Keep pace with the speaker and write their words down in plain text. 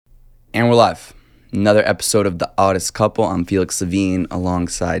And we're live. Another episode of The Oddest Couple. I'm Felix Savine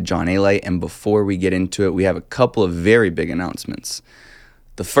alongside John Alite. And before we get into it, we have a couple of very big announcements.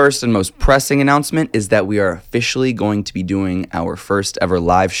 The first and most pressing announcement is that we are officially going to be doing our first ever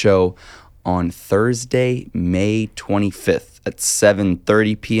live show on Thursday, May 25th at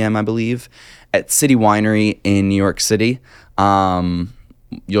 7:30 p.m., I believe, at City Winery in New York City.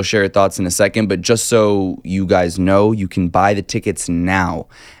 You'll share your thoughts in a second, but just so you guys know, you can buy the tickets now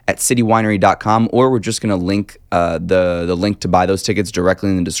at citywinery.com, or we're just going to link the link to buy those tickets directly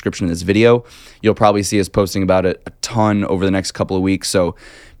in the description of this video. You'll probably see us posting about it a ton over the next couple of weeks, so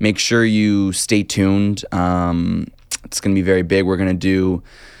make sure you stay tuned. It's going to be very big. We're going to do...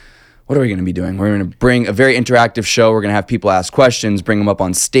 What are we going to be doing? We're going to bring a very interactive show. We're going to have people ask questions, bring them up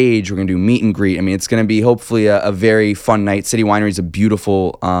on stage. We're going to do meet and greet. I mean, it's going to be hopefully a very fun night. City Winery is a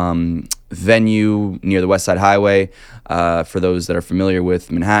beautiful venue near the West Side Highway for those that are familiar with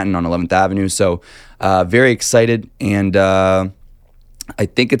Manhattan on 11th Avenue. So very excited, and I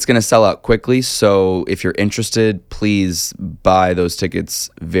think it's going to sell out quickly. So if you're interested, please buy those tickets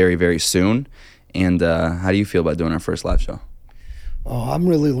very, very soon. And how do you feel about doing our first live show? Oh, I'm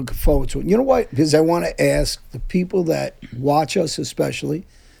really looking forward to it. You know what? Because I want to ask the people that watch us, especially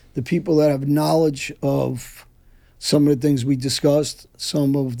the people that have knowledge of some of the things we discussed,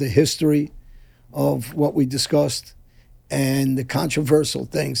 some of the history of what we discussed, and the controversial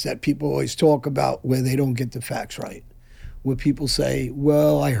things that people always talk about where they don't get the facts right. Where people say,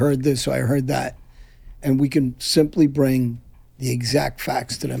 well, I heard this or I heard that. And we can simply bring the exact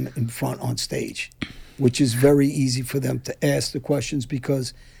facts to them in front on stage, which is very easy for them to ask the questions,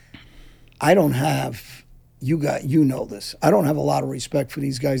 because I don't have, you know this, I don't have a lot of respect for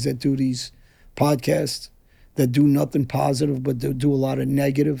these guys that do these podcasts that do nothing positive, but they do a lot of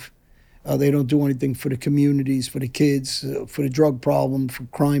negative. They don't do anything for the communities, for the kids, for the drug problem, for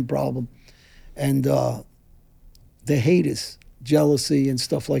crime problem. And the hate is jealousy and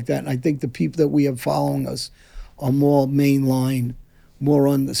stuff like that. And I think the people that we have following us are more mainline, more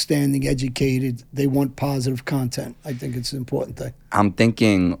understanding, educated. They want positive content. I think it's an important thing. I'm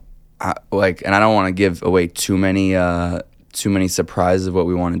thinking, and I don't want to give away too many surprises of what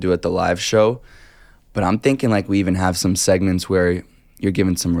we want to do at the live show, but I'm thinking like we even have some segments where you're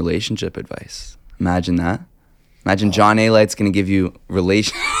giving some relationship advice. Imagine that. Imagine John Alite's going to give you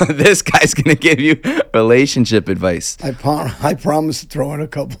this guy's going to give you relationship advice. I promise to throw in a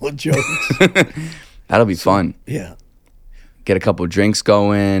couple of jokes. That'll be fun. Yeah. Get a couple of drinks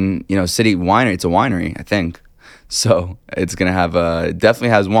going. You know, City Winery, it's a winery, I think. So it's going to have, it definitely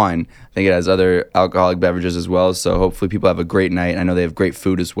has wine. I think it has other alcoholic beverages as well. So hopefully people have a great night. I know they have great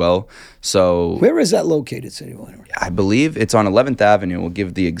food as well. So where is that located, City Winery? I believe it's on 11th Avenue. We'll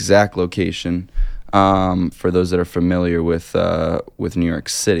give the exact location for those that are familiar with New York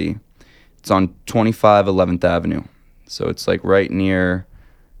City. It's on 25 11th Avenue. So it's like right near,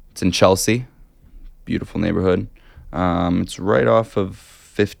 it's in Chelsea. Beautiful neighborhood. It's right off of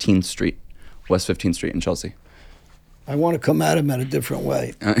 15th Street, West 15th Street in Chelsea. I want to come at him in a different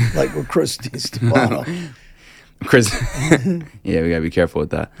way, like with Chris Stefano. Chris, yeah, we gotta be careful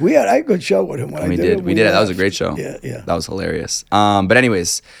with that. I had a good show with him when we did. That was a great show. Yeah. That was hilarious. But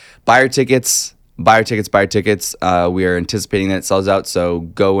anyways, buy your tickets. We are anticipating that it sells out, so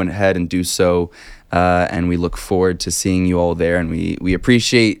go ahead and do so. And we look forward to seeing you all there. And we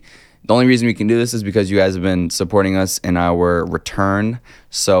appreciate. The only reason we can do this is because you guys have been supporting us in our return.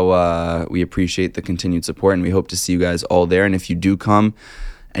 So we appreciate the continued support, and we hope to see you guys all there. And if you do come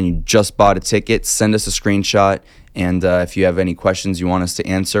and you just bought a ticket, send us a screenshot. And if you have any questions you want us to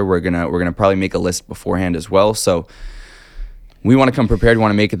answer, we're gonna probably make a list beforehand as well. So we want to come prepared. We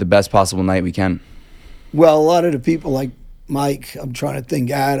want to make it the best possible night we can. Well, a lot of the people like Mike, I'm trying to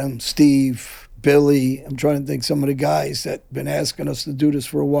think Adam, Steve, Billy, I'm trying to think some of the guys that been asking us to do this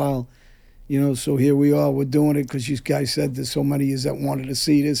for a while. You know, so here we are. We're doing it because you guys said there's so many of you that wanted to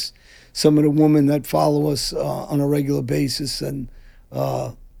see this. Some of the women that follow us on a regular basis, and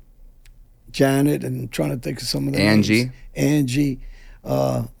Janet, and trying to think of some of the names. Angie.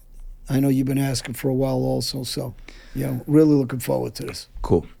 I know you've been asking for a while also, so, you know, really looking forward to this.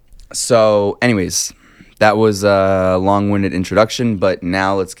 Cool. So, anyways, that was a long-winded introduction, but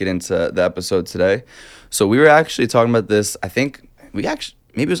now let's get into the episode today. So we were actually talking about this, I think maybe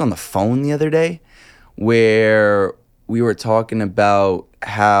it was on the phone the other day, where we were talking about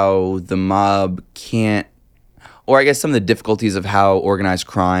how the mob can't, or I guess some of the difficulties of how organized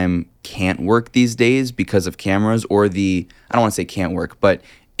crime can't work these days because of cameras, or I don't want to say can't work, but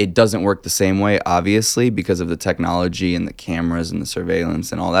it doesn't work the same way, obviously, because of the technology and the cameras and the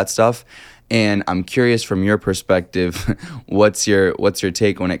surveillance and all that stuff. And I'm curious from your perspective, what's your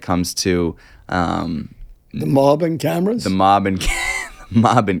take when it comes to The mob and cameras? the mob and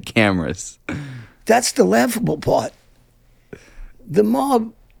mob and cameras? That's the laughable part. The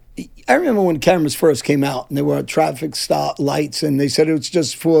mob, I remember when cameras first came out and there were traffic stop lights and they said it was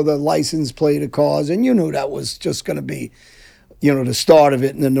just for the license plate of cars, and you knew that was just going to be, the start of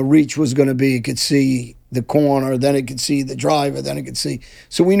it, and then the reach was going to be you could see the corner, then it could see the driver, then it could see.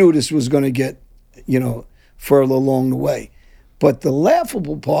 So we knew this was going to get, further along the way. But the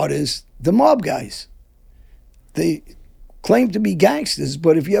laughable part is the mob guys. They claim to be gangsters,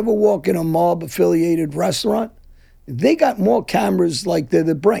 but if you ever walk in a mob-affiliated restaurant, they got more cameras like they're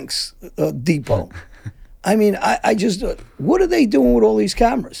the Brinks depot. I mean, I just, what are they doing with all these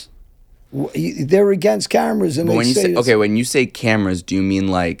cameras? They're against cameras, and But they when you say, say when you say cameras, do you mean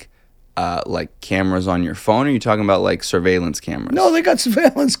like cameras on your phone, or are you talking about like surveillance cameras? no, they got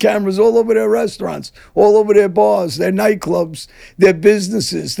surveillance cameras all over their restaurants, all over their bars, their nightclubs, their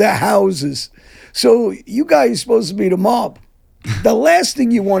businesses, their houses. So you guys are supposed to be the mob. The last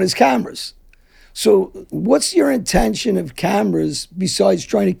thing you want is cameras. So what's your intention of cameras besides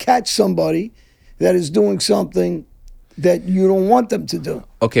trying to catch somebody that is doing something that you don't want them to do?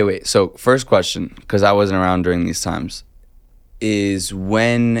 Okay, wait. So first question, because I wasn't around during these times, is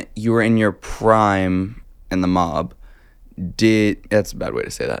when you were in your prime in the mob, that's a bad way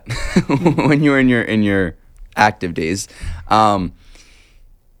to say that. When you were in your active days, what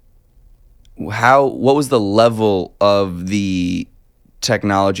was the level of the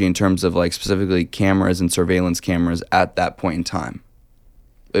technology in terms of like specifically cameras and surveillance cameras at that point in time?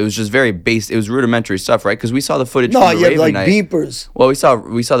 It was just very basic. It was rudimentary stuff, right? Because we saw the footage from the you had Raven like night. beepers. Well,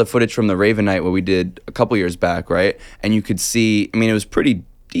 we saw the footage from the Raven night what we did a couple years back, right? And you could see. I mean, it was pretty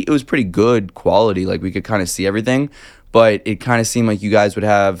good quality. Like we could kind of see everything, but it kind of seemed like you guys would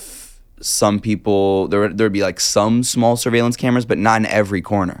have some people. There'd be like some small surveillance cameras, but not in every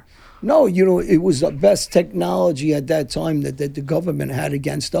corner. No, it was the best technology at that time that the government had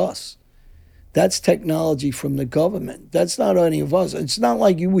against us. That's technology from the government. That's not any of us. It's not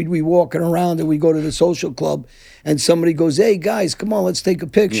like we'd be walking around and we go to the social club and somebody goes, "Hey, guys, come on, let's take a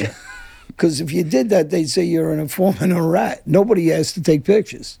picture." Because if you did that, they'd say you're an informant or a rat. Nobody asked to take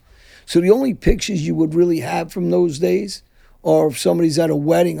pictures. So the only pictures you would really have from those days are if somebody's at a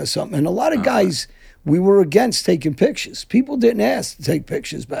wedding or something. And a lot of guys, we were against taking pictures. People didn't ask to take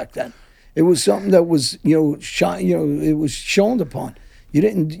pictures back then. It was something that was, it was shown upon. You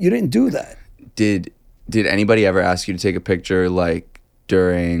didn't do that. Did anybody ever ask you to take a picture like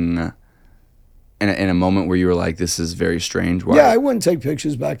during in a moment where you were like, this is very strange? Why? Yeah, I wouldn't take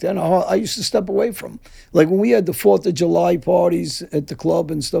pictures back then. I used to step away from them. Like when we had the 4th of July parties at the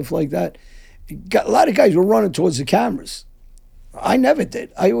club and stuff like that, a lot of guys were running towards the cameras. I never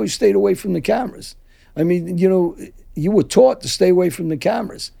did. I always stayed away from the cameras. I mean, you were taught to stay away from the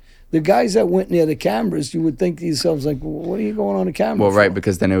cameras. The guys that went near the cameras, you would think to yourselves, like, well, what are you going on the camera Well, for? right,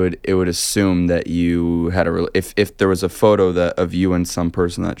 because then it would assume that you had if there was a photo of you and some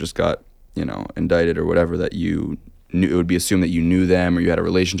person that just got indicted or whatever, that you knew, it would be assumed that you knew them or you had a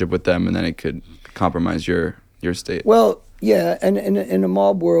relationship with them, and then it could compromise your state. Well, yeah, and in the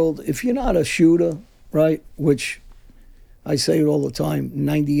mob world, if you're not a shooter, right, which I say it all the time,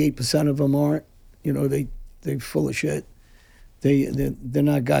 98% of them aren't. They're full of shit. They're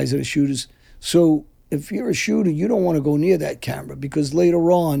not guys that are shooters. So if you're a shooter, you don't want to go near that camera because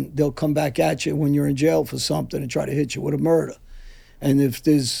later on they'll come back at you when you're in jail for something and try to hit you with a murder. And if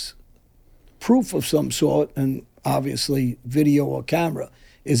there's proof of some sort, and obviously video or camera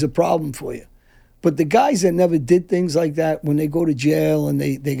is a problem for you. But the guys that never did things like that, when they go to jail and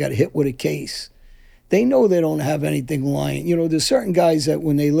they got hit with a case, they know they don't have anything lying. There's certain guys that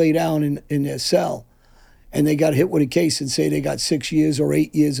when they lay down in their cell, and they got hit with a case and say they got 6 years or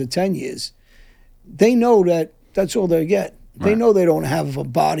 8 years or 10 years, they know that that's all they get. Right. They know they don't have a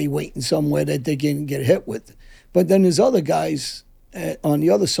body waiting somewhere that they can get hit with. But then there's other guys on the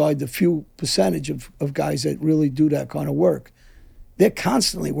other side, the few percentage of guys that really do that kind of work. They're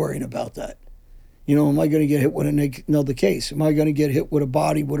constantly worrying about that. Am I going to get hit with another case? Am I going to get hit with a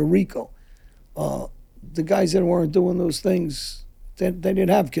body with a RICO? The guys that weren't doing those things, they didn't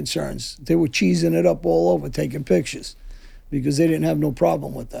have concerns. They were cheesing it up all over, taking pictures, because they didn't have no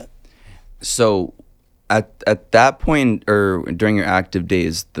problem with that. So at that point, or during your active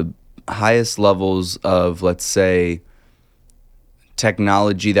days, the highest levels of, let's say,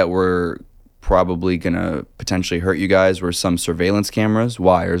 technology that were probably going to potentially hurt you guys were some surveillance cameras,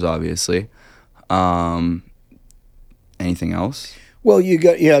 wires, obviously. Anything else? Well, I'll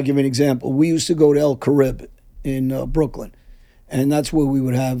give you an example. We used to go to El Carib in Brooklyn. And that's where we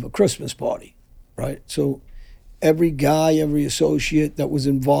would have a Christmas party, right? So every guy, every associate that was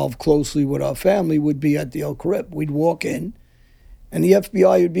involved closely with our family would be at the El Carib. We'd walk in, and the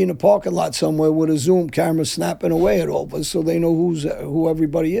FBI would be in a parking lot somewhere with a zoom camera snapping away at all of us so they know who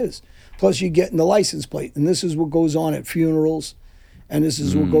everybody is. Plus, you get in the license plate. And this is what goes on at funerals, and this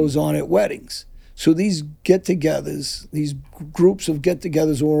is what goes on at weddings. So these get-togethers, these groups of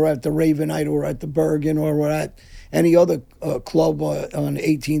get-togethers, or we're at the Ravenite, or at the Bergen, or we're at any other club on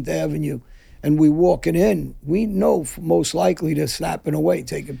 18th Avenue, and we walking in, we know most likely they're snapping away,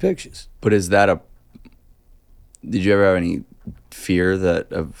 taking pictures. But is that did you ever have any fear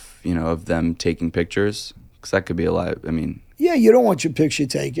of them taking pictures? Because that could be a lot. I mean, yeah, you don't want your picture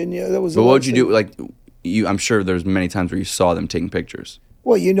taken. Yeah, that was. But what would you do? Like, I'm sure there's many times where you saw them taking pictures.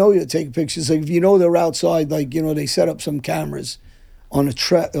 Well, you're taking pictures. Like if you know they're outside, like they set up some cameras on a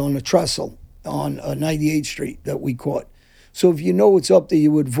trestle on 98th Street that we caught. So if you know it's up there,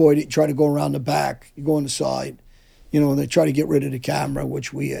 you would avoid it. Try to go around the back. You go on the side. They try to get rid of the camera,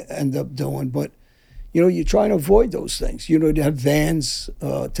 which we end up doing. But you're trying to avoid those things. They have vans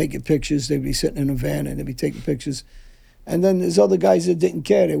taking pictures. They'd be sitting in a van and they'd be taking pictures. And then there's other guys that didn't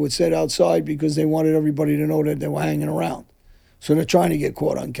care. They would sit outside because they wanted everybody to know that they were hanging around. So they're trying to get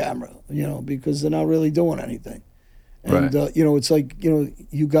caught on camera, because they're not really doing anything. And, right. It's like,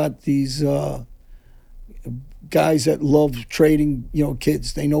 you got these guys that love trading,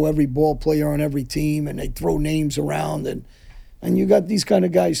 kids. They know every ball player on every team, and they throw names around. And you got these kind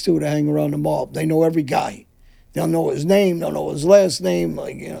of guys, too, that hang around the mob. They know every guy. They'll know his name. They'll know his last name.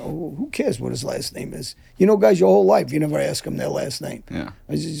 Like, who cares what his last name is? Guys, your whole life, you never ask them their last name. Yeah.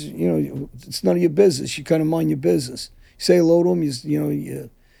 It's none of your business. You kind of mind your business. You say hello to them.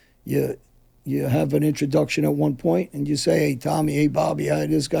 You have an introduction at one point, and you say, hey, Tommy, hey, Bobby, hi,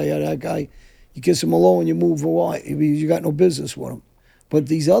 this guy, hi, that guy. You kiss them hello, and you move away. You got no business with them. But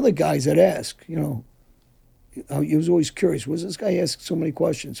these other guys that ask, I was always curious, what's this guy asking so many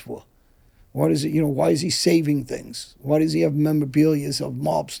questions for? What is it, why is he saving things? Why does he have memorabilia of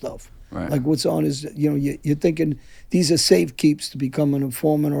mob stuff? Right. Like what's on his, you're thinking these are safe keeps to become an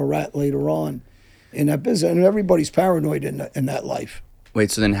informant or a rat later on in that business. And everybody's paranoid in that life. Wait,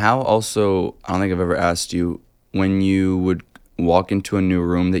 so then how also, I don't think I've ever asked you, when you would walk into a new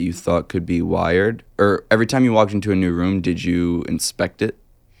room that you thought could be wired, or every time you walked into a new room, did you inspect it?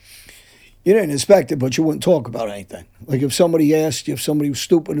 You didn't inspect it, but you wouldn't talk about anything. Like if somebody asked you, if somebody was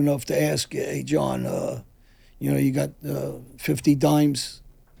stupid enough to ask you, hey, John, you got 50 dimes,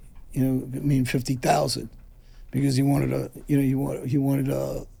 50,000, because he wanted to, he wanted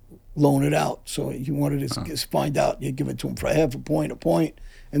to loan it out. So he wanted to just find out. You give it to him for half a point,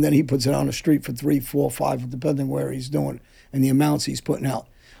 and then he puts it on the street for 3, 4, 5, depending where he's doing and the amounts he's putting out.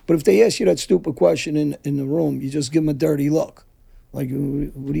 But if they ask you that stupid question in the room, you just give them a dirty look. Like,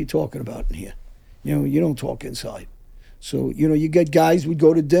 what are you talking about in here? You don't talk inside. So, you get guys, we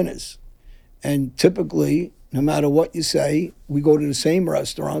go to dinners. And typically, no matter what you say, we go to the same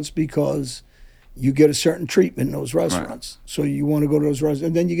restaurants because you get a certain treatment in those restaurants. Right. So you want to go to those restaurants.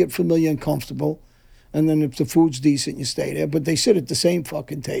 And then you get familiar and comfortable. And then if the food's decent, you stay there. But they sit at the same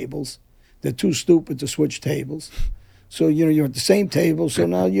fucking tables. They're too stupid to switch tables. So, you're at the same table. So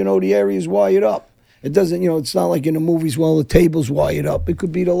now, the area's wired up. It doesn't, it's not like in the movies, well, the table's wired up. It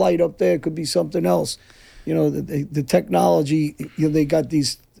could be the light up there. It could be something else. The technology, they got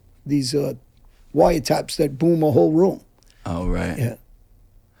these wiretaps that boom a whole room. Oh, right. Yeah.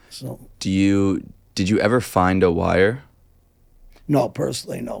 So. Did you ever find a wire? No,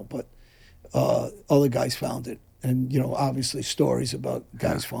 personally, no. But other guys found it. And, obviously stories about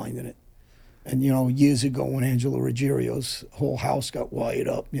guys finding it. And, years ago when Angelo Ruggiero's whole house got wired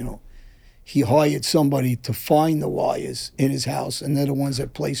up, he hired somebody to find the wires in his house, and they're the ones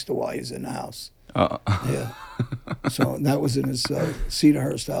that placed the wires in the house. Yeah. So that was in his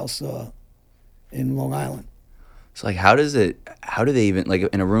Cedarhurst house in Long Island. So, like, how do they even, like,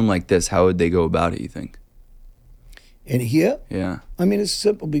 in a room like this, how would they go about it, you think? In here? Yeah. I mean, it's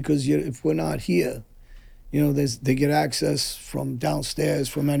simple because if we're not here, they get access from downstairs,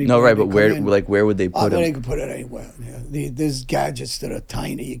 from anywhere. No, right, but where would they put them? They could put it anywhere. Yeah. There's gadgets that are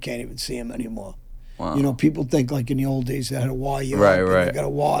tiny. You can't even see them anymore. Wow. People think like in the old days they had a wire. Right. They got a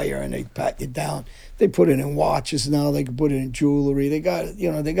wire and they pat you down. They put it in watches now. They can put it in jewelry. They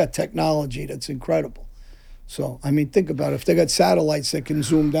got technology that's incredible. So, I mean, think about it. If they got satellites that can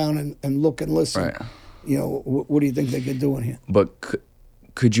zoom down and look and listen, right. What do you think they could do in here? But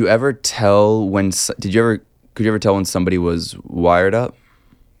could you ever tell could you ever tell when somebody was wired up?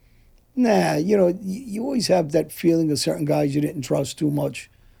 Nah, you always have that feeling of certain guys you didn't trust too much.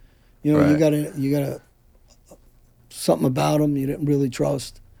 Right. You gotta something about them you didn't really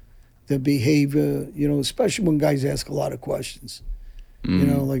trust. Their behavior, especially when guys ask a lot of questions.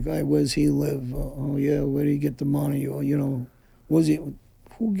 Like, hey, where's he live? Oh, yeah, where do you get the money? Or, was he,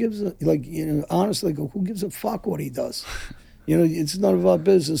 who gives a, like, honestly, who gives a fuck what he does? It's none of our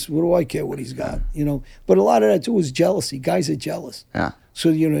business. What do I care what he's got? But a lot of that, too, is jealousy. Guys are jealous. Yeah.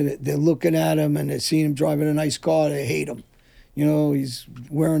 So, they're looking at him and they're seeing him driving a nice car. They hate him. He's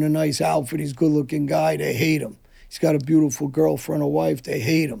wearing a nice outfit. He's a good-looking guy. They hate him. He's got a beautiful girlfriend or wife. They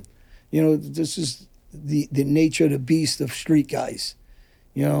hate him. This is the nature of the beast of street guys.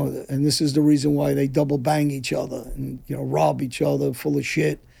 And this is the reason why they double bang each other and, rob each other full of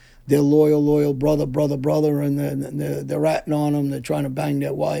shit. They're loyal brother, and they're ratting on them. They're trying to bang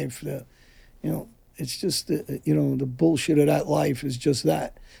their wife. It's just, the bullshit of that life is just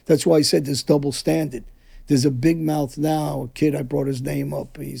that. That's why I said this double standard. There's a big mouth now, a kid, I brought his name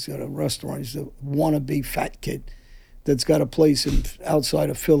up. He's got a restaurant. He's a wannabe fat kid that's got a place outside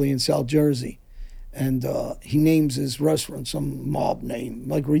of Philly in South Jersey. And he names his restaurant some mob name,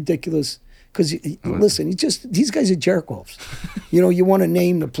 like ridiculous. Because, listen, these guys are jerk-offs. You want to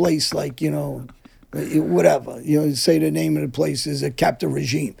name the place like, whatever. Say the name of the place is a Captain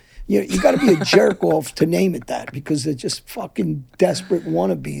Regime. You got to be a jerk-off to name it that because they're just fucking desperate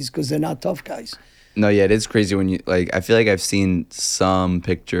wannabes because they're not tough guys. No, yeah, it is crazy when I feel like I've seen some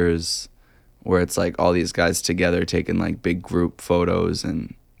pictures where it's like all these guys together taking like big group photos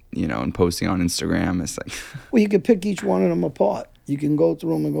and and posting on Instagram. It's like, well, you can pick each one of them apart. You can go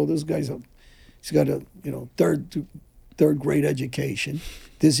through them and go, this guy's he's got a third grade education.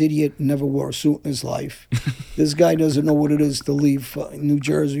 This idiot never wore a suit in his life. This guy doesn't know what it is to leave New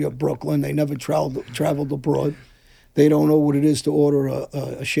Jersey or Brooklyn. They never traveled abroad. They don't know what it is to order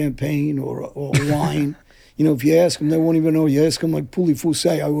a champagne or wine. If you ask them, they won't even know. You ask them like poulet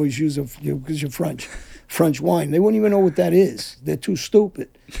foussé. I always use it because you're French wine. They wouldn't even know what that is. They're too stupid.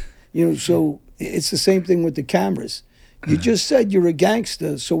 So it's the same thing with the cameras. You just said you're a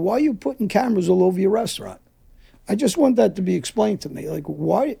gangster, so why are you putting cameras all over your restaurant? I just want that to be explained to me. Like,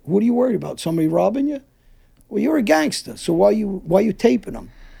 why? What are you worried about? Somebody robbing you? Well, you're a gangster, so why are you taping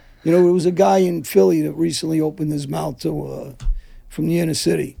them? There was a guy in Philly that recently opened his mouth from the inner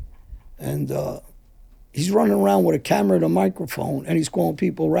city, and he's running around with a camera and a microphone, and he's calling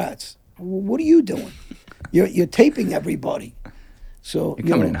people rats. What are you doing? You're taping everybody. So you're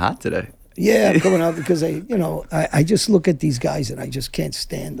coming in hot today. Yeah, I'm coming out because I just look at these guys and I just can't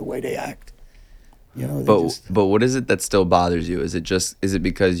stand the way they act. But what is it that still bothers you? Is it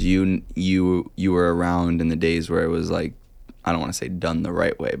because you were around in the days where it was like, I don't want to say done the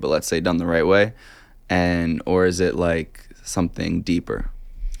right way, but let's say done the right way, or is it like something deeper?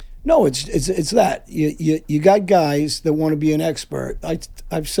 No, it's that you got guys that want to be an expert.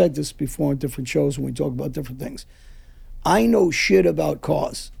 I've said this before on different shows when we talk about different things. I know shit about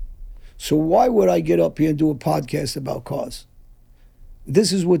cars, so why would I get up here and do a podcast about cars?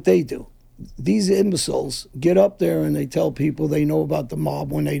 This is what they do. These imbeciles get up there and they tell people they know about the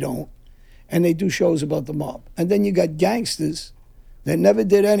mob when they don't, and they do shows about the mob. And then you got gangsters that never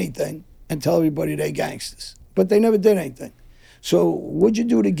did anything and tell everybody they gangsters, but they never did anything. So what'd you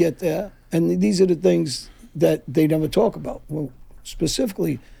do to get there? And these are the things that they never talk about. Well,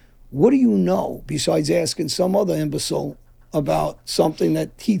 specifically, what do you know besides asking some other imbecile about something that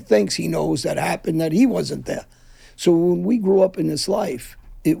he thinks he knows that happened that he wasn't there? So when we grew up in this life,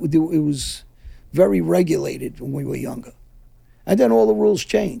 it was very regulated when we were younger. And then all the rules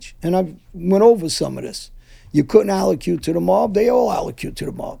change. And I went over some of this. You couldn't allocute to the mob. They all allocute to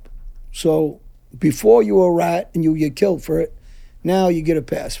the mob. So before you were a rat and you get killed for it, now you get a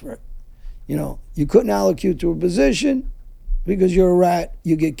pass for it. You couldn't allocute to a position because you're a rat,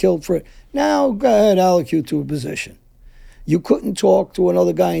 you get killed for it. Now go ahead, allocute to a position. You couldn't talk to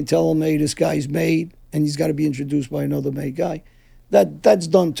another guy and tell him, hey, this guy's made, and he's got to be introduced by another made guy. That's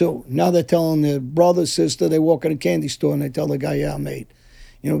done too. Now they're telling their brother, sister, they walk in a candy store and they tell the guy, yeah, I'm made.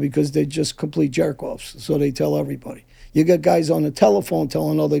 Because they're just complete jerk-offs. So they tell everybody. You got guys on the telephone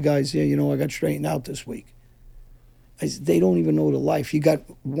telling other guys, yeah, I got straightened out this week. They don't even know the life. You got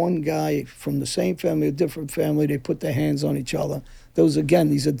one guy from the same family, a different family, they put their hands on each other. These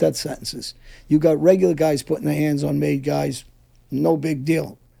are death sentences. You got regular guys putting their hands on made guys, no big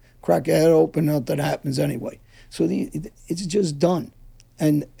deal. Crack your head open, nothing happens anyway. So it's just done.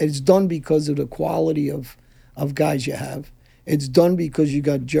 And it's done because of the quality of guys you have. It's done because you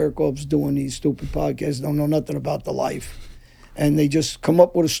got jerk-offs doing these stupid podcasts, don't know nothing about the life. And they just come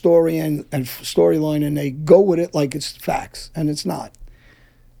up with a story and storyline and they go with it like it's facts, and it's not.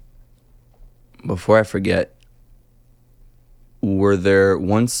 Before I forget, were there,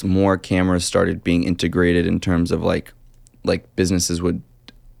 once more cameras started being integrated in terms of like businesses would,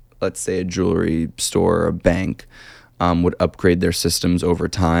 let's say a jewelry store or a bank, would upgrade their systems over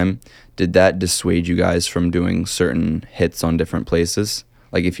time, did that dissuade you guys from doing certain hits on different places?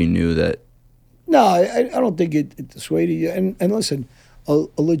 Like if you knew that? No, I don't think it dissuaded you. And listen, a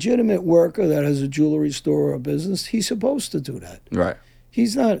legitimate worker that has a jewelry store or a business, he's supposed to do that. Right.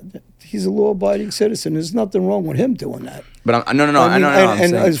 He's not. He's a law-abiding citizen. There's nothing wrong with him doing that. But no. I know.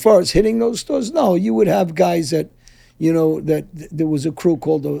 And as far as hitting those stores, no, you would have guys that, that there was a crew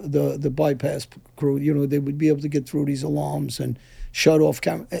called the bypass crew. They would be able to get through these alarms and shut off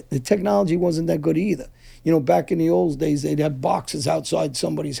camera. The technology wasn't that good either. Back in the old days, they'd have boxes outside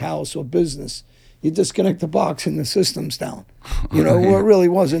somebody's house or business. You disconnect the box and the system's down. It really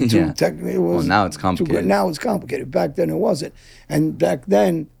wasn't too technical. Well, now it's complicated. Now it's complicated. Back then it wasn't. And back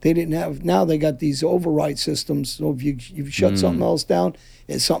then they didn't have. Now they got these override systems. So if you shut something else down,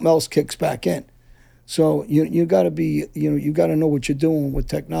 something else kicks back in. So you got to be you got to know what you're doing with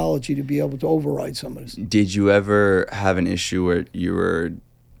technology to be able to override some of this. Did you ever have an issue where you were,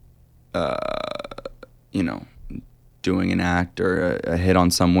 doing an act or a hit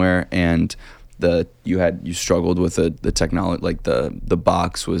on somewhere and you struggled with the technology, like the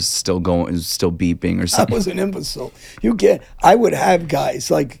box was still going, was still beeping or something? I was an imbecile. I would have guys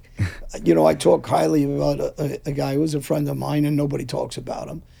like, I talk highly about a guy who was a friend of mine and nobody talks about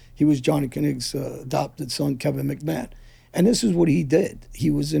him. He was Johnny Koenig's adopted son, Kevin McMahon. And this is what he did. He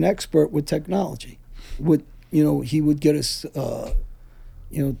was an expert with technology. He would get us,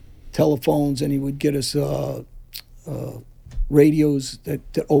 telephones, and he would get us radios that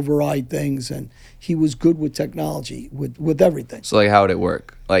override things, and he was good with technology, with everything. So, like, how would it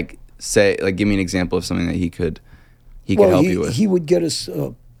work? Like, give me an example of something that he could help you with. He would get us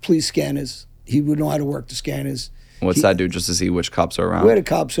police scanners. He would know how to work the scanners. What's that do, just to see which cops are around? Where the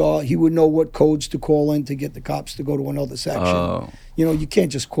cops are. He would know what codes to call in to get the cops to go to another section. Oh. You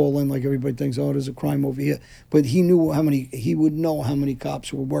can't just call in like everybody thinks, oh, there's a crime over here. But he would know how many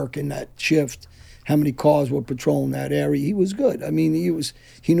cops were working that shift, how many cars were patrolling that area. He was good. I mean,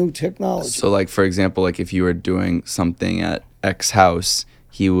 he knew technology. So, like, for example, like if you were doing something at X house,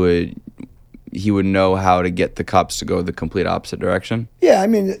 he would know how to get the cops to go the complete opposite direction? Yeah, I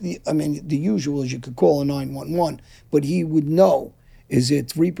mean, the usual is you could call a 911, but he would know, is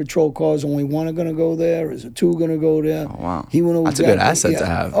it 3 patrol cars, only 1 are going to go there? Is it 2 going to go there? Oh, wow. He would know That's a good asset to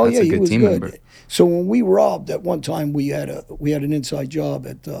have. Oh, That's yeah, a good he was team good. member. So when we robbed, at one time, we had an inside job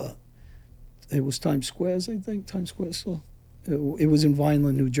at, it was Times Squares, I think, Times Square still. It was in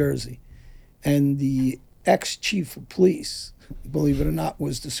Vineland, New Jersey. And the ex-chief of police, believe it or not,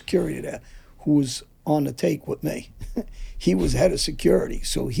 was the security there, who was on the take with me. He was head of security,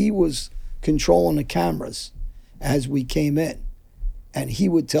 so he was controlling the cameras as we came in, and he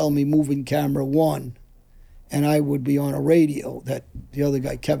would tell me moving camera 1, and I would be on a radio that the other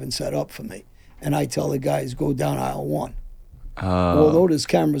guy Kevin set up for me, and I tell the guys go down aisle 1. Although those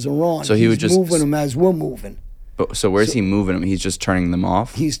cameras are on, so he would just moving them as we're moving. But so where's he moving them? He's just turning them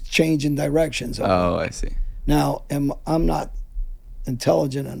off? He's changing directions. Oh, I see. Now, I'm not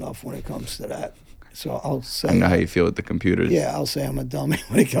intelligent enough when it comes to that. So I'll say, I know how you feel with the computers. Yeah, I'll say I'm a dummy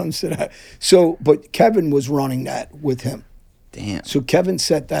when it comes to that. So, but Kevin was running that with him. Damn. So Kevin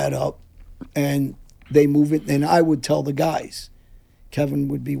set that up, and they move it. And I would tell the guys, Kevin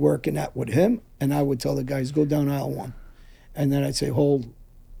would be working that with him, and I would tell the guys, go down aisle 1. And then I'd say, hold,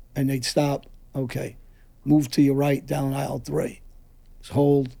 and they'd stop. Okay, move to your right down aisle 3.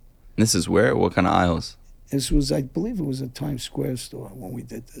 Hold. This is where? What kind of aisles? This was, I believe it was a Times Square store when we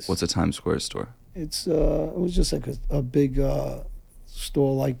did this. What's a Times Square store? It was just like a big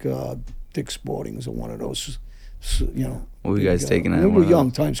store like Dick's Sporting's or one of those, What were you guys taking at? When we were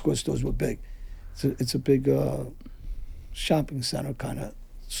young, Times Square stores were big. It's a big shopping center kind of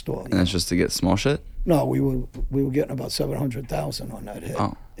store. And that's just to get small shit? No, we were getting about $700,000 on that hit.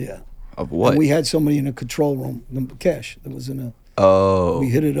 Oh. Yeah. Of what? And we had somebody in the control room, the cash that was in a. Oh. We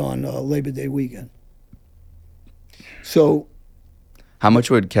hit it on Labor Day weekend. So. How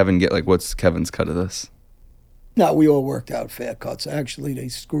much would Kevin get? Like, what's Kevin's cut of this? No, we all worked out fair cuts. Actually, they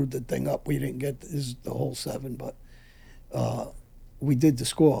screwed the thing up. We didn't get the whole 7, but we did the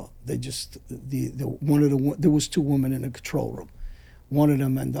score. They just there was 2 women in the control room. One of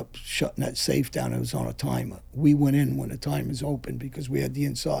them ended up shutting that safe down. It was on a timer. We went in when the timer's open because we had the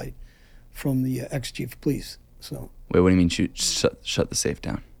inside from the ex-chief of police. So. Wait, what do you mean shut the safe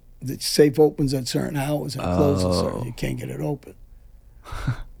down? The safe opens at certain hours and closes at certain. You can't get it open.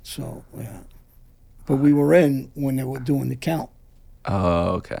 So, yeah. But we were in when they were doing the count.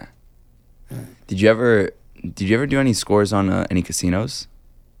 Oh, okay. Did you ever Did you ever do any scores on any casinos?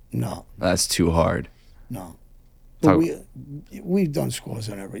 No, That's too hard. no. But Talk- we've done scores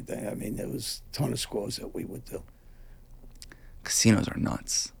on everything. I mean, there was a ton of scores that we would do. Casinos are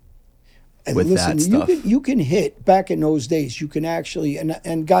nuts. And With listen, that stuff. you can hit back in those days. You can actually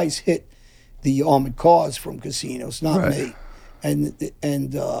and guys hit the armored cars from casinos, not Right. me.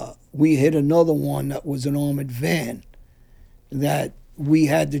 And we hit another one that was an armored van that we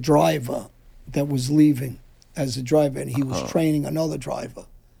had the driver that was leaving as a driver, and he was training another driver.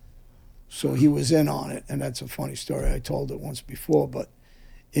 So he was in on it, and that's a funny story. I told it once before, but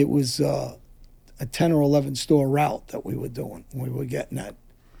it was a 10 or 11 store route that we were doing. We were getting that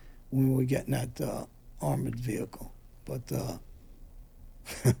armored vehicle. But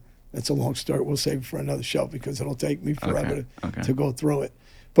that's a long story. We'll save it for another show because it'll take me forever to go through it.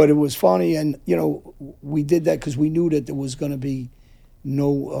 But it was funny, and we did that because we knew that there was going to be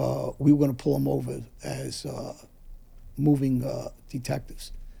no. We were going to pull them over as moving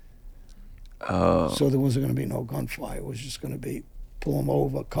detectives. Oh. So there wasn't going to be no gunfire. It was just going to be pull them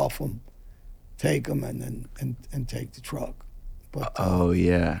over, cuff them, take them, and then take the truck. But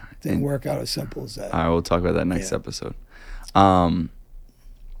Yeah. didn't work out as simple as that. All right, we'll talk about that next Yeah. episode.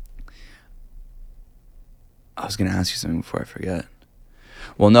 I was gonna ask you something before I forget.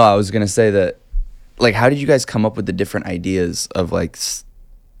 Well, no, I was gonna say that, like, how did you guys come up with the different ideas of like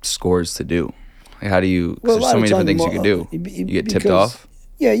scores to do? Like, how do you? 'Cause Well, a there's lot so of many different times, things you could do. You get tipped because- off.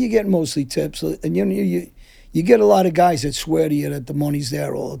 Yeah, you get mostly tips, and you get a lot of guys that swear to you that the money's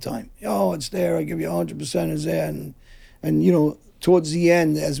there all the time. Oh, it's there. I give you 100% is there, and towards the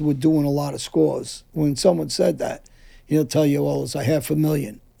end, as we're doing a lot of scores, when someone said that, he'll tell you, well, it's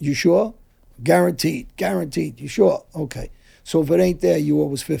 $500,000. You sure? Guaranteed. You sure? Okay. So if it ain't there, you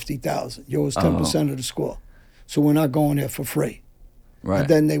owe us $50,000. You owe us 10% of the score. So we're not going there for free. Right. And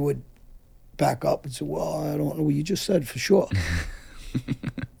then they would back up and say, well, I don't know. You just said for sure.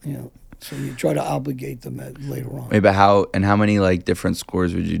 So you try to obligate them later on. Maybe how many like different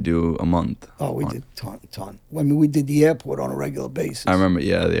scores would you do a month? Oh, we did ton. I mean, we did the airport on a regular basis. I remember,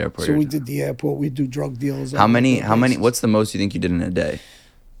 yeah, the airport. So we did the airport. We do drug deals. How on a many? regular How many? basis. What's the most you think you did in a day?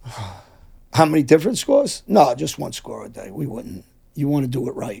 How many different scores? No, just one score a day. We wouldn't. You want to do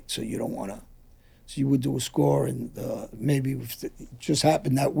it right, so you don't want to. So you would do a score, and maybe if it just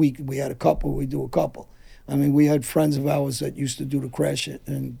happened that week we had a couple, we do a couple. I mean, we had friends of ours that used to do the crash it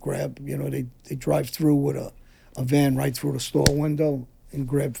and grab. They drive through with a van right through the store window and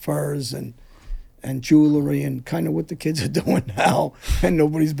grab furs and jewelry and kind of what the kids are doing now, and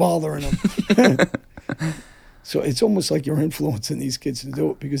nobody's bothering them. So it's almost like you're influencing these kids to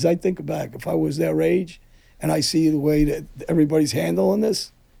do it, because I think back, if I was their age and I see the way that everybody's handling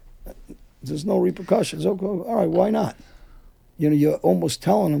this, there's no repercussions. Okay, all right, why not? You're almost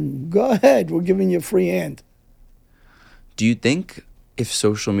telling them, go ahead, we're giving you a free hand. Do you think if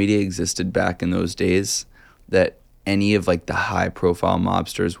social media existed back in those days that any of like the high profile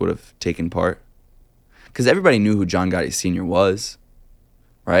mobsters would have taken part? Because everybody knew who John Gotti Sr. was,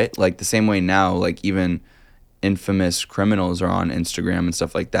 right? Like the same way now, like even infamous criminals are on Instagram and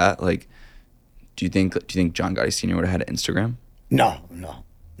stuff like that. Like, do you think John Gotti Sr. would have had an Instagram? No.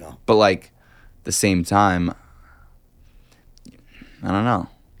 But like, the same time, I don't know.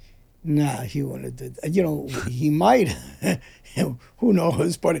 Nah, he wouldn't have did. He might. Who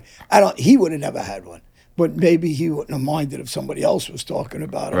knows? But he would have never had one. But maybe he wouldn't have minded if somebody else was talking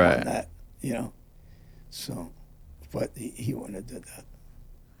about him Right. on that. So, but he wouldn't have did that.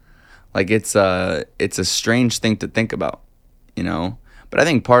 Like it's a strange thing to think about, But I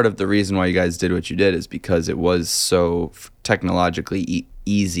think part of the reason why you guys did what you did is because it was so technologically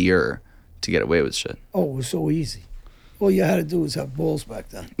easier to get away with shit. Oh, it was so easy. All you had to do was have balls back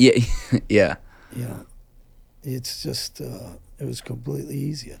then. Yeah, yeah. It's just it was completely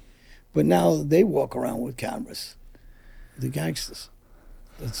easier. But now they walk around with cameras, the gangsters.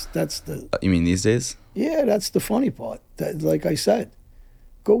 That's the You mean these days? yeah. That's the funny part. That, like I said,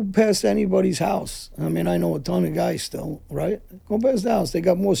 go past anybody's house. I mean, I know a ton of guys still, right? Go past the house. They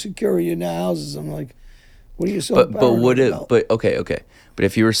got more security in their houses. I'm like, what are you so? But would it? about? But okay. But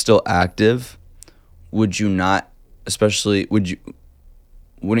if you were still active, would you not? Especially, wouldn't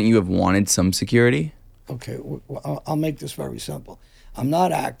you have wanted some security? Okay, I'll make this very simple. I'm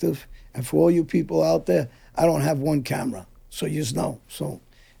not active, and for all you people out there, I don't have one camera, so you just know. So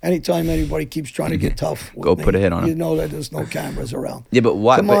anytime anybody keeps trying to get tough, with Go me, put a hit on you him. know that there's no cameras around. Yeah, but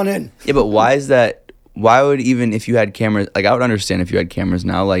why? Come on in. Yeah, but why is that? Why would, even if you had cameras, like I would understand if you had cameras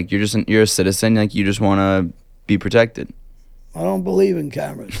now, like you're a citizen, like you just want to be protected. I don't believe in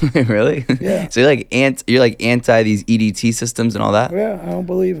cameras. Really? Yeah. So you're like anti these EDT systems and all that? Yeah, I don't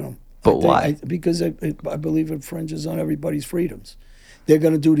believe in them. But why? Because I believe it infringes on everybody's freedoms. They're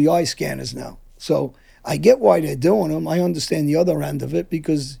going to do the eye scanners now. So I get why they're doing them. I understand the other end of it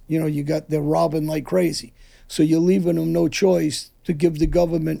because, they're robbing like crazy. So you're leaving them no choice to give the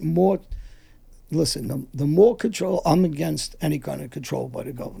government more. Listen, the more control, I'm against any kind of control by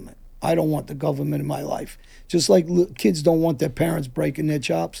the government. I don't want the government in my life. Just like kids don't want their parents breaking their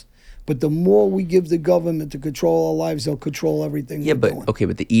chops. But the more we give the government to control our lives, they'll control everything we're doing. Okay,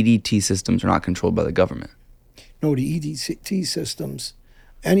 but the EDT systems are not controlled by the government. No, the EDT systems,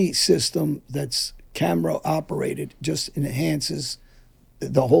 any system that's camera operated just enhances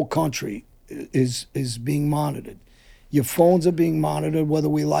the whole country is being monitored. Your phones are being monitored whether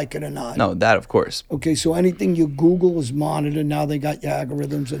we like it or not. No, that of course. Okay, so anything you Google is monitored. Now they got your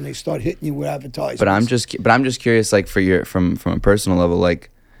algorithms and they start hitting you with advertisements. But I'm just curious, like from a personal level, like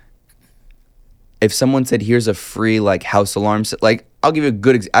if someone said, "Here's a free like house alarm," like I'll give you a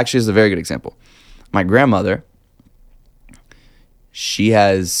good. Actually, this is a very good example. My grandmother, she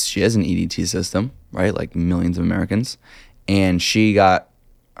has an EDT system, right? Like millions of Americans, and she got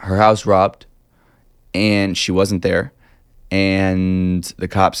her house robbed, and she wasn't there, and the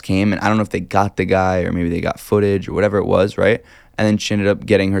cops came, and I don't know if they got the guy or maybe they got footage or whatever it was, right? And then she ended up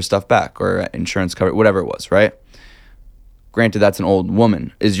getting her stuff back or insurance covered, whatever it was, right? Granted, that's an old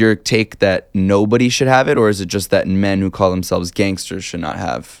woman. Is your take that nobody should have it, or is it just that men who call themselves gangsters should not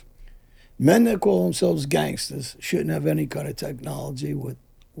have? Men that call themselves gangsters shouldn't have any kind of technology with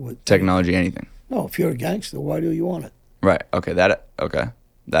Technology, anything. No, if you're a gangster, why do you want it? Right. Okay. That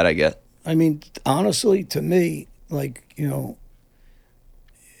I get. I mean, honestly, to me, like,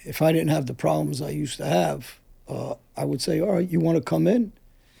 if I didn't have the problems I used to have, I would say, all right, you want to come in?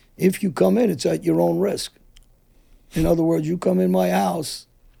 If you come in, it's at your own risk. In other words, you come in my house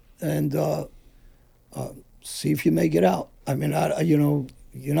and see if you make it out. I mean,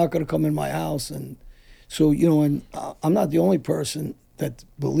 you're not going to come in my house. And so, and I'm not the only person that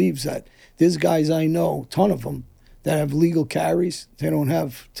believes that. There's guys I know, a ton of them, that have legal carries. They don't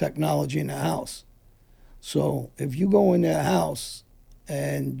have technology in the house. So if you go in their house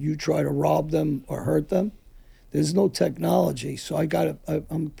and you try to rob them or hurt them, there's no technology. So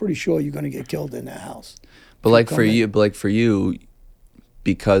I'm pretty sure you're going to get killed in their house. But for you,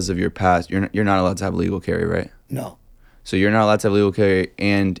 because of your past, you're not allowed to have legal carry, right? No. So you're not allowed to have legal carry,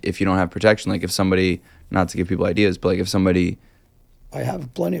 and if you don't have protection, like if somebody, not to give people ideas, but like if somebody... I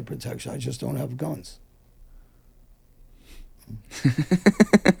have plenty of protection. I just don't have guns.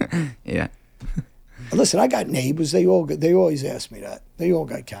 Yeah. Listen, I got neighbors. They always ask me that. They all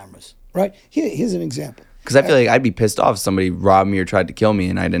got cameras, right? Here's an example. Because I feel like I'd be pissed off if somebody robbed me or tried to kill me,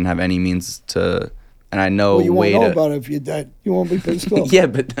 and I didn't have any means to... And I know you won't know about it if you're dead. You won't be pissed off. Yeah,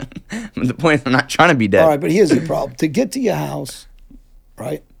 but the point is I'm not trying to be dead. All right, but here's the problem. To get to your house,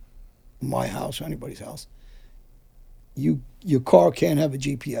 right, my house or anybody's house, your car can't have a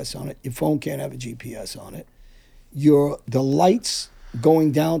GPS on it. Your phone can't have a GPS on it. The lights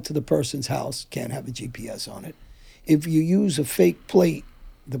going down to the person's house can't have a GPS on it. If you use a fake plate,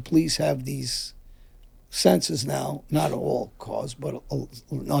 the police have these sensors now, not all cars, but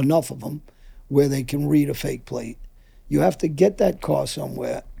enough of them, where they can read a fake plate. You have to get that car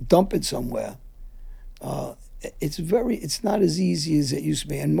somewhere, dump it somewhere. It's not as easy as it used to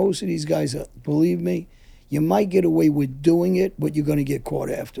be. And most of these guys, believe me, you might get away with doing it, but you're going to get caught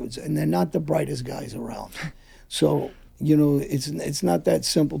afterwards. And they're not the brightest guys around. So, it's not that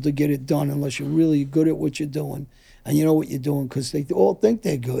simple to get it done unless you're really good at what you're doing. And you know what you're doing because they all think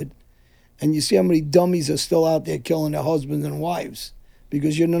they're good. And you see how many dummies are still out there killing their husbands and wives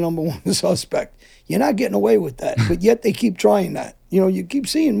because you're the number one suspect. You're not getting away with that, but yet they keep trying that. You keep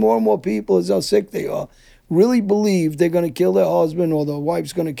seeing more and more people, as how sick they are, really believe they're going to kill their husband or the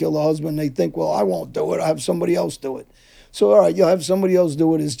wife's going to kill the husband. They think, well, I won't do it. I'll have somebody else do it. So, all right, you'll have somebody else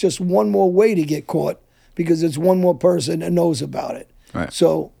do it. It's just one more way to get caught because it's one more person that knows about it. Right.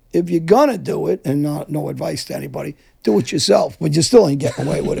 So if you're going to do it, and no advice to anybody, do it yourself, but you still ain't getting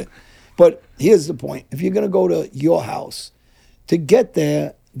away with it. But here's the point. If you're going to go to your house, to get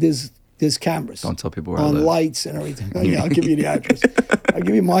there, there's cameras. Don't tell people where I on live. Lights and everything. Yeah, I'll give you the address. I'll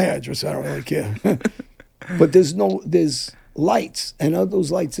give you my address. I don't really care. But there's lights, and of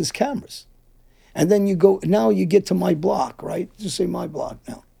those lights, there's cameras. And then now you get to my block, right? Just say my block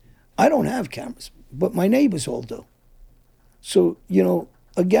now. I don't have cameras, but my neighbors all do. So,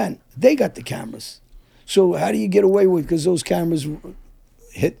 again, they got the cameras. So how do you get away with it? Because those cameras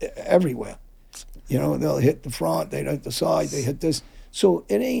hit everywhere. They'll hit the front, they hit the side, they hit this. So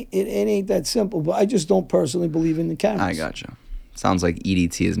it ain't that simple. But I just don't personally believe in the cameras. I gotcha. Sounds like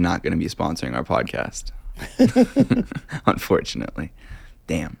EDT is not going to be sponsoring our podcast. Unfortunately.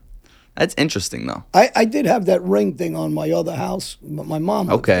 Damn. That's interesting, though. I did have that ring thing on my other house, but my mom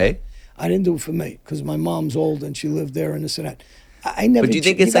lived Okay. there. I didn't do it for me because my mom's old and she lived there and this and that. I never. But do you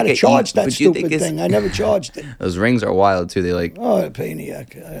think you it's got to like charge that but do you think stupid it's- thing? I never charged it. Those rings are wild, too. They like, Oh, a pain in the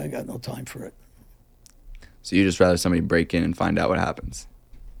neck. I got no time for it. so you just rather somebody break in and find out what happens.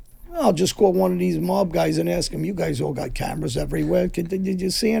 I'll just call one of these mob guys and ask them, you guys all got cameras everywhere. Did you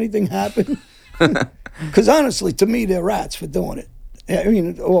see anything happen? Because honestly, to me, they're rats for doing it. I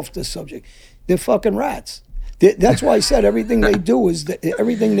mean, off the subject. They're fucking rats. That's why I said everything they do is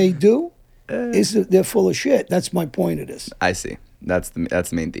they're full of shit. That's my point of this. I see. That's the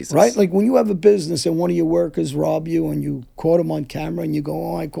main thesis. Right? Like when you have a business and one of your workers rob you and you caught him on camera and you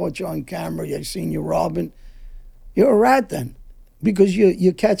go, oh, I caught you on camera. I seen you robbing. You're a rat then. Because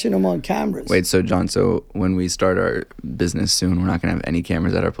you're catching them on cameras. Wait, so John, so when we start our business soon, we're not going to have any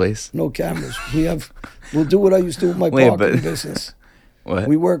cameras at our place? No cameras. We'll do what I used to do with my Wait, parking but- business. What?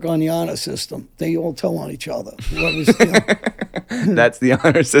 We work on the honor system. They all tell on each other. Whoever's, you know. That's the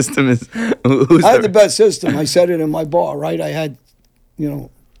honor system is who's I had the best system. I said it in my bar, right? I had,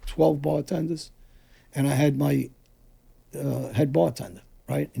 12 bartenders, and I had my head bartender,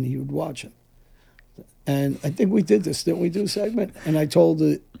 right? And he would watch him. And I think we did this, didn't we do a segment? And I told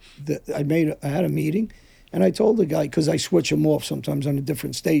I had a meeting, and I told the guy, because I switch him off sometimes on a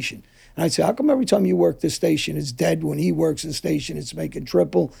different station. And I said, how come every time you work this station, it's dead? When he works the station, it's making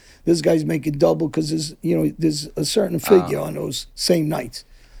triple. This guy's making double because there's a certain figure on those same nights.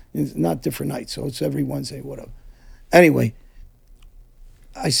 It's not different nights, so it's every Wednesday, whatever. Anyway,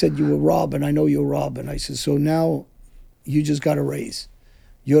 I said, you were robbing. I know you're robbing. I said, so now you just got a raise.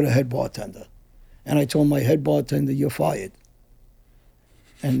 You're the head bartender. And I told my head bartender, you're fired.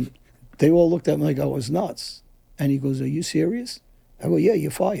 And they all looked at me like I was nuts. And he goes, are you serious? I go, yeah,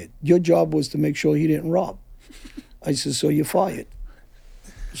 you're fired. Your job was to make sure he didn't rob. I said, so you're fired.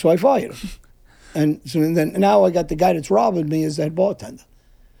 So I fired him. And then now I got the guy that's robbing me as that bartender.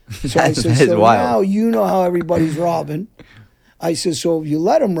 So I said, that is so wild. now you know how everybody's robbing. I said, so if you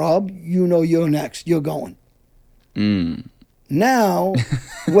let him rob, you know you're next. You're going. Now,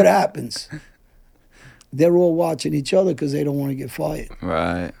 what happens? They're all watching each other because they don't want to get fired.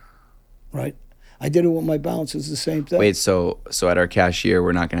 Right. Right? I did it with my bouncers, the same thing. Wait, so at our cashier,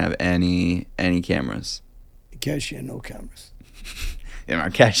 we're not going to have any cameras? Cashier, no cameras. And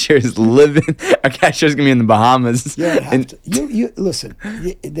our cashier is living. Our cashier's going to be in the Bahamas. Yeah, And- you listen.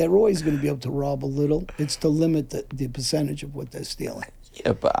 They're always going to be able to rob a little. It's to limit the percentage of what they're stealing.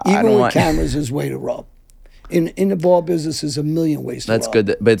 yeah, but I Even don't with want... cameras, there's a way to rob. In the bar business, there's a million ways to That's rob.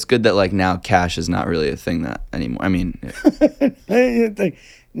 good, but it's good that like now cash is not really a thing that anymore. I mean,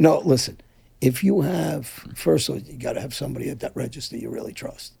 No, listen. If you have, first of all, you got to have somebody at that register you really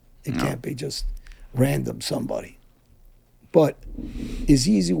trust. It can't be just random somebody. But there's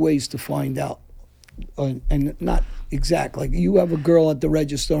easy ways to find out, and not exact. Like you have a girl at the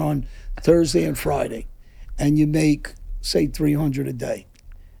register on Thursday and Friday, and you make say $300 a day,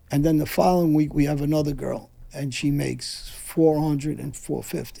 and then the following week we have another girl, and she makes $400 and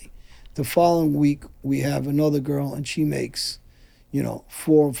 $450. The following week we have another girl, and she makes,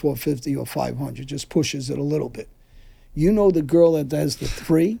 $450 or $500. Just pushes it a little bit. You know the girl that does the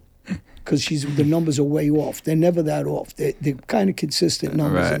three. Because the numbers are way off. They're never that off. They're kind of consistent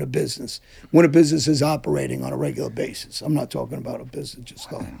numbers Right. in a business. When a business is operating on a regular basis. I'm not talking about a business just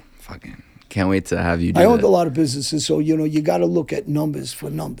going. fucking can't wait to have you do I owned that. a lot of businesses, so you got to look at numbers for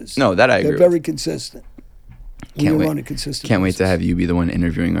numbers. No, that I agree They're with. very consistent. When Can't you wait. run a consistent Can't wait to business. have you be the one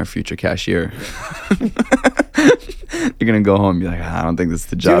interviewing our future cashier. You're gonna go home and be like, I don't think this is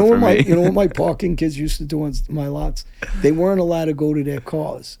the Do you job know for what my me. you know what my parking kids used to do on my lots? They weren't allowed to go to their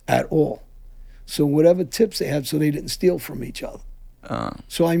cars at all. So whatever tips they had, so they didn't steal from each other.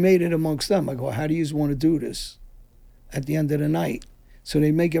 So I made it amongst them. I go, how do you want to do this at the end of the night? So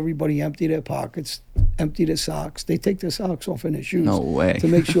they make everybody empty their pockets, empty their socks. They take their socks off and their shoes No way. to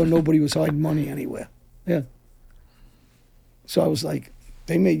make sure nobody was hiding money anywhere. Yeah. So I was like,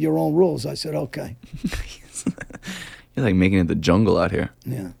 they made your own rules. I said, okay. You're like making it the jungle out here.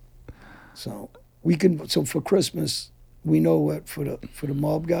 Yeah. So so for Christmas, we know what for the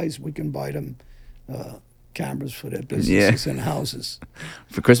mob guys, we can buy them cameras for their businesses and houses.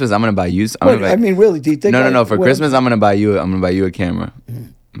 For Christmas, I'm gonna buy you. I mean, really, do you think? No. For Christmas, I'm gonna buy you a camera.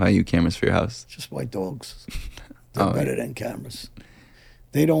 Buy you cameras for your house. Just my dogs. They're better than cameras.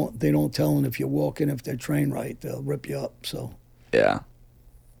 They don't tell them if you're walking, if they're trained right, they'll rip you up. So, Yeah.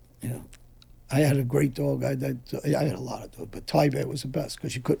 I had a great dog. I had a lot of dogs, but Thai Bear was the best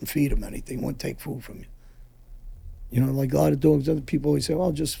because you couldn't feed him anything. Wouldn't take food from you. Like a lot of dogs, other people always say,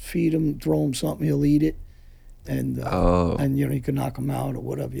 well, just feed him, throw him something, he'll eat it. and you know, you can knock them out or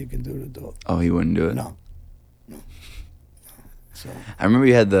whatever you can do to the dog. Oh, he wouldn't do it? No. So I remember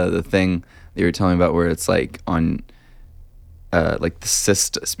you had the thing that you were telling me about where it's like on like the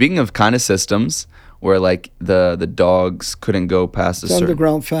system. Speaking of kind of systems where like the dogs couldn't go past a it's certain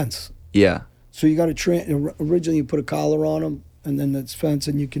underground fence. Yeah. So you got to originally you put a collar on them, and then it's fence,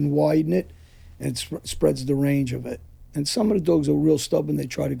 and you can widen it, and it spreads the range of it. And some of the dogs are real stubborn; they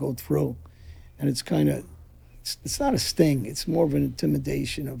try to go through, and it's kind of it's not a sting; it's more of an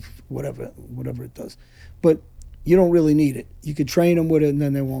intimidation of whatever it does. But you don't really need it. You could train them with it, and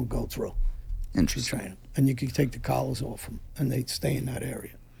then they won't go through. Interesting. Train them, and you could take the collars off them, and they'd stay in that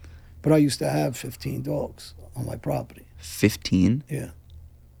area. But I used to have 15 dogs on my property. 15? Yeah.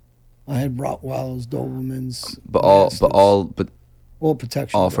 I had Rottweilers, Dobermans, But all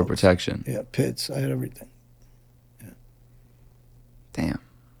protection. all dogs. for protection. Yeah, pits. I had everything. Yeah. Damn.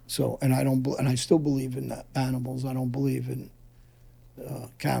 So, and I still believe in animals. I don't believe in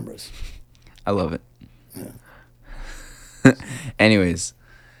cameras. I love it. Yeah. Anyways,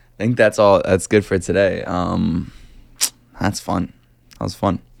 I think that's all. That's good for today. That's fun. That was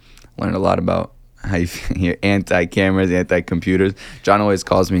fun. Learned a lot about how you're anti-cameras, anti-computers. John always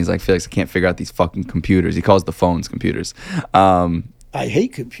calls me. He's like, Felix, I can't figure out these fucking computers. He calls the phones computers. I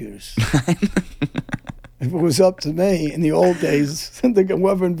hate computers. If it was up to me in the old days,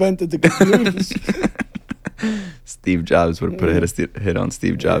 whoever invented the computers. Steve Jobs would have put a hit on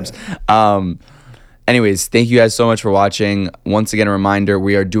Steve Jobs. Yeah. Anyways, thank you guys so much for watching. Once again, a reminder,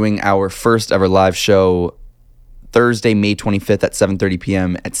 we are doing our first ever live show Thursday, May 25th at 7:30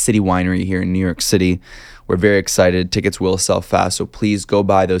 p.m. at City Winery here in New York City. We're very excited. Tickets will sell fast, so please go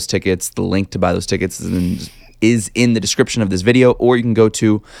buy those tickets. The link to buy those tickets is in the description of this video, or you can go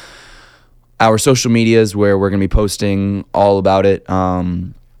to our social medias where we're going to be posting all about it.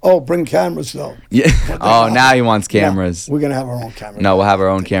 Bring cameras, though. Yeah. Oh, now he wants cameras. No, we're going to have our own cameras. No, we'll have our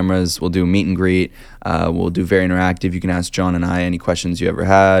own cameras. We'll do meet and greet. We'll do very interactive. You can ask John and I any questions you ever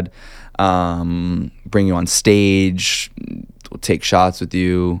had. Bring you on stage. We'll take shots with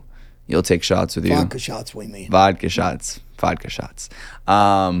you. You'll take shots with you. Vodka shots, we mean. Vodka shots.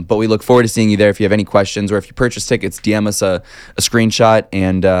 But we look forward to seeing you there. If you have any questions or if you purchase tickets, DM us a screenshot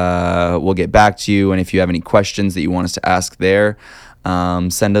and we'll get back to you. And if you have any questions that you want us to ask there,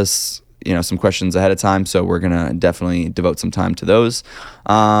 send us some questions ahead of time. So we're going to definitely devote some time to those.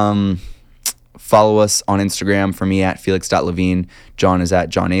 Follow us on Instagram for me at Felix.Levine. John is at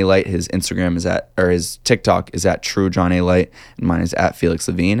John A. Light. His Instagram is his TikTok is at True John A. Light. And mine is at Felix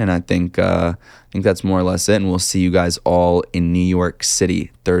Levine. And I think that's more or less it. And we'll see you guys all in New York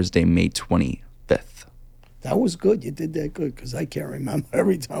City Thursday, May 25th. That was good. You did that good because I can't remember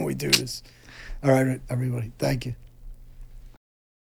every time we do this. All right, everybody. Thank you.